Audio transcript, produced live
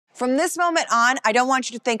From this moment on, I don't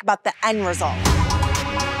want you to think about the end result.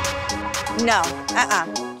 No,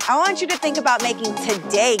 I want you to think about making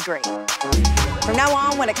today great. From now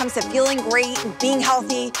on, when it comes to feeling great and being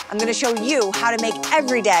healthy, I'm gonna show you how to make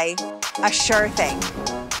every day a sure thing.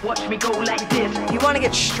 Watch me go like this. You wanna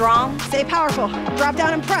get strong? Stay powerful. Drop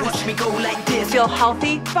down and press. Watch me go like this. Feel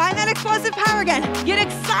healthy? Find that explosive power again. Get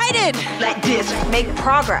excited. Like this. Make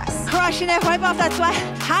progress. Crushing it. Wipe off that sweat.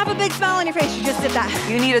 Have a big smile on your face. You just did that.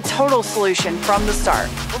 You need a total solution from the start.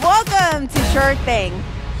 Welcome to Sure Thing.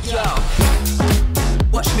 Yo.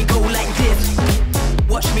 Watch me go like this.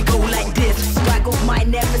 Watch me go like this. Swag off my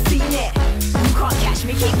never seen it. You can't catch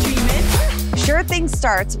me, keep dreaming. Sure Thing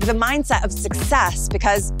starts with a mindset of success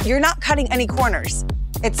because you're not cutting any corners.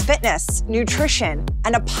 It's fitness, nutrition,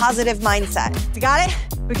 and a positive mindset. You got it?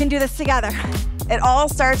 We can do this together. It all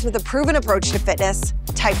starts with a proven approach to fitness,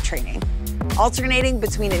 type training, alternating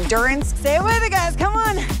between endurance, Say it with it, guys. Come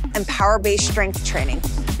on. and power-based strength training,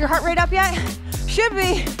 Your heart rate up yet? Should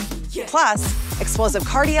be. plus explosive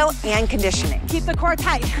cardio and conditioning. Keep the core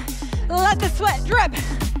tight. Let the sweat drip.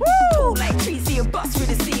 Woo! Like trees, see a bus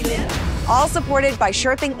through the ceiling. All supported by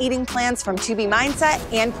Sure Thing eating plans from 2B Mindset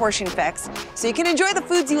and Portion Fix, so you can enjoy the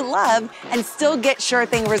foods you love and still get Sure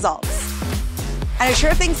Thing results. And a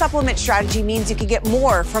Sure Thing supplement strategy means you can get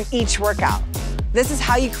more from each workout. This is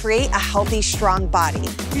how you create a healthy, strong body.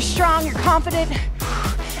 You're strong, you're confident,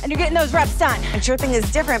 and you're getting those reps done. And Sure Thing is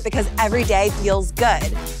different because every day feels good.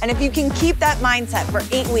 And if you can keep that mindset for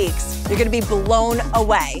 8 weeks, you're gonna be blown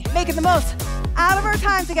away. Making the most out of our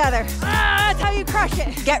time together. That's how you crush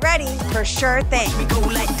it. Get ready for Sure Thing. We go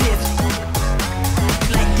like this.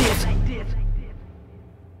 Like this.